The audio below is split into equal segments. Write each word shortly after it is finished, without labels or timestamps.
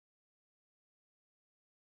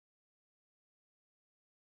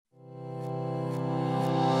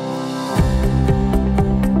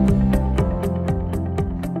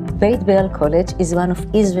Beit Berl College is one of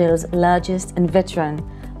Israel's largest and veteran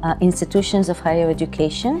institutions of higher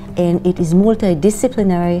education, and it is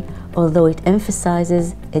multidisciplinary, although it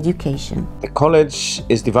emphasizes education. The college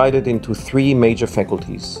is divided into three major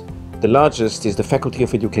faculties. The largest is the Faculty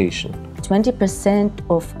of Education. 20%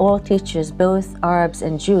 of all teachers, both Arabs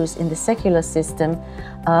and Jews, in the secular system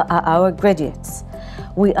are our graduates.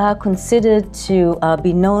 We are considered to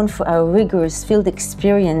be known for our rigorous field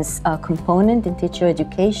experience component in teacher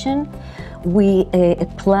education. We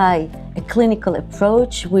apply a clinical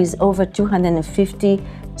approach with over 250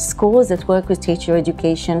 schools that work with teacher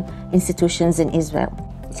education institutions in Israel.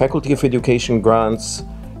 The Faculty of Education grants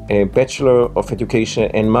a Bachelor of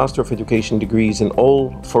Education and Master of Education degrees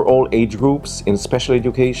for all age groups in special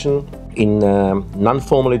education, in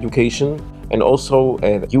non-formal education, and also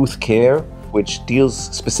youth care, which deals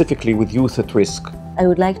specifically with youth at risk. I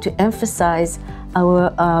would like to emphasize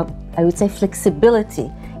our, I would say,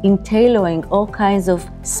 flexibility in tailoring all kinds of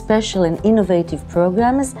special and innovative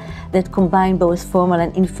programs that combine both formal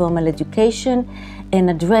and informal education and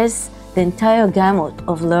address the entire gamut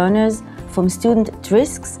of learners, from student at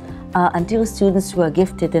risks until students who are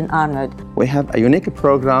gifted and honored. We have a unique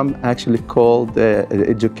program actually called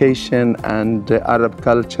Education and Arab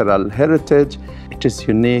Cultural Heritage. It is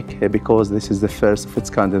unique because this is the first of its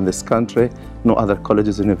kind in this country. No other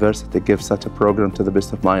colleges or university give such a program, to the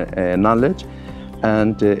best of my knowledge.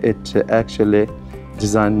 And it actually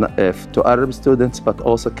designed to Arab students, but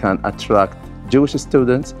also can attract Jewish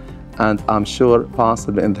students. And I'm sure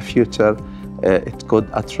possibly in the future it could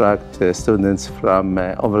attract students from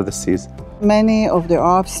over the seas. Many of the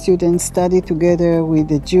Arab students study together with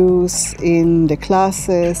the Jews in the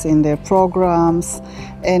classes, in their programs,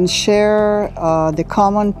 and share the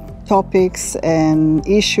common topics and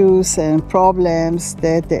issues and problems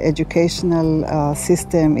that the educational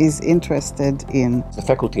system is interested in. The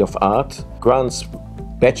Faculty of Art grants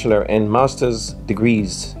bachelor and master's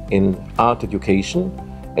degrees in art education,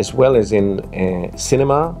 as well as in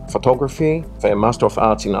cinema, photography, a Master of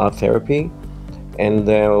Arts in Art Therapy, and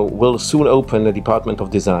will soon open a Department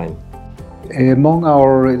of Design. Among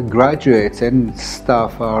our graduates and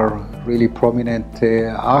staff are really prominent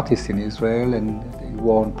artists in Israel, and they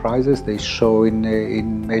won prizes. They show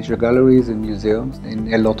in major galleries and museums,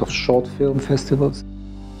 in a lot of short film festivals.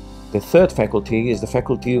 The third faculty is the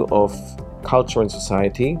Faculty of Culture and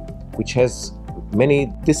Society, which has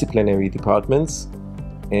many disciplinary departments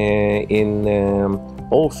in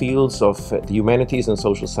all fields of the humanities and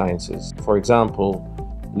social sciences. For example,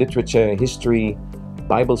 literature, history,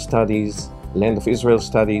 Bible studies, Land of Israel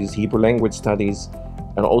studies, Hebrew language studies,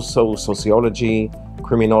 and also sociology,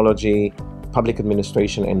 criminology, public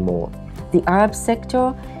administration, and more. The Arab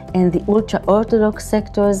sector and the ultra-Orthodox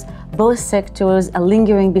sectors, both sectors are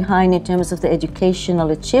lingering behind in terms of the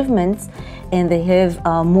educational achievements, and they have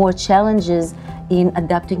more challenges in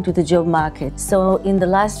adapting to the job market. So in the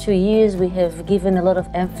last few years, we have given a lot of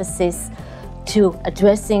emphasis to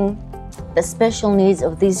addressing the special needs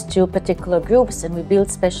of these two particular groups, and we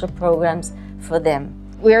build special programs for them.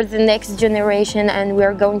 We're the next generation and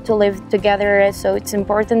we're going to live together, so it's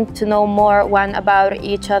important to know more one about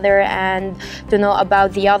each other and to know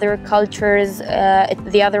about the other cultures,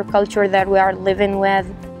 the other culture that we are living with.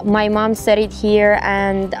 My mom studied here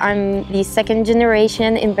and I'm the second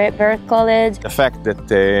generation in Beit Berl College. The fact that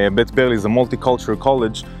Beit Berl is a multicultural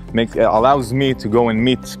college allows me to go and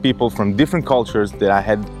meet people from different cultures that I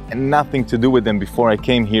had nothing to do with them before I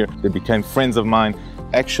came here. They became friends of mine.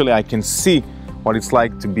 Actually, I can see what it's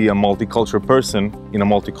like to be a multicultural person in a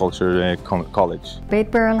multicultural college. Beit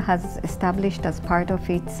Berl has established as part of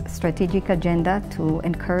its strategic agenda to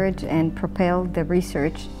encourage and propel the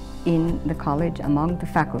research in the college among the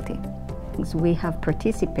faculty. We have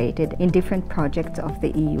participated in different projects of the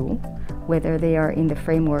EU, whether they are in the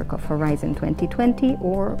framework of Horizon 2020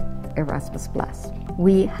 or Erasmus+.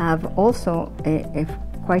 We have also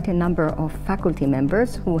quite a number of faculty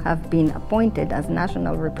members who have been appointed as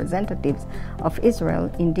national representatives of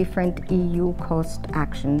Israel in different EU coast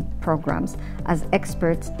action programs as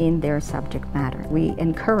experts in their subject matter. We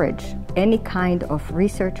encourage any kind of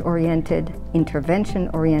research-oriented,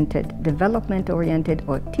 intervention-oriented, development-oriented,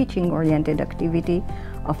 or teaching-oriented activity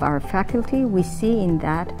of our faculty. We see in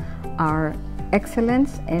that our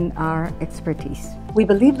excellence and our expertise. We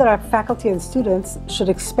believe that our faculty and students should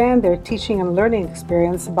expand their teaching and learning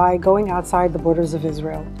experience by going outside the borders of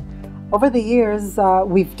Israel. Over the years,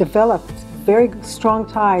 we've developed very strong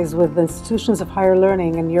ties with institutions of higher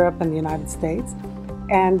learning in Europe and the United States,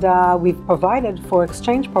 and we've provided for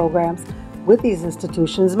exchange programs with these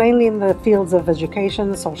institutions, mainly in the fields of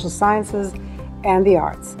education, social sciences, and the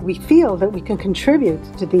arts. We feel that we can contribute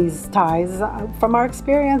to these ties from our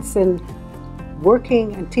experience in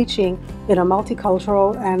working and teaching in a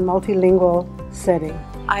multicultural and multilingual setting.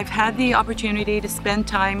 I've had the opportunity to spend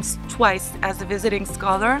time twice as a visiting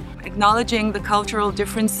scholar, acknowledging the cultural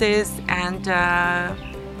differences and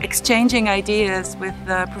exchanging ideas with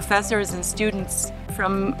professors and students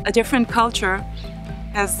from a different culture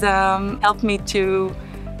has helped me to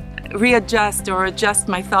readjust or adjust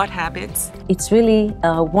my thought habits. It's really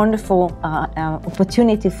a wonderful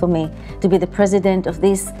opportunity for me to be the president of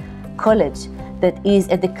this college that is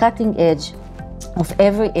at the cutting edge of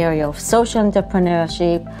every area of social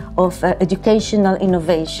entrepreneurship, of educational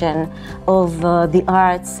innovation, of the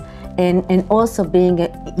arts, and also being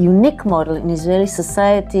a unique model in Israeli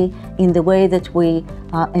society in the way that we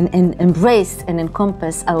embrace and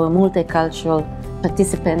encompass our multicultural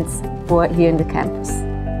participants who are here in the campus.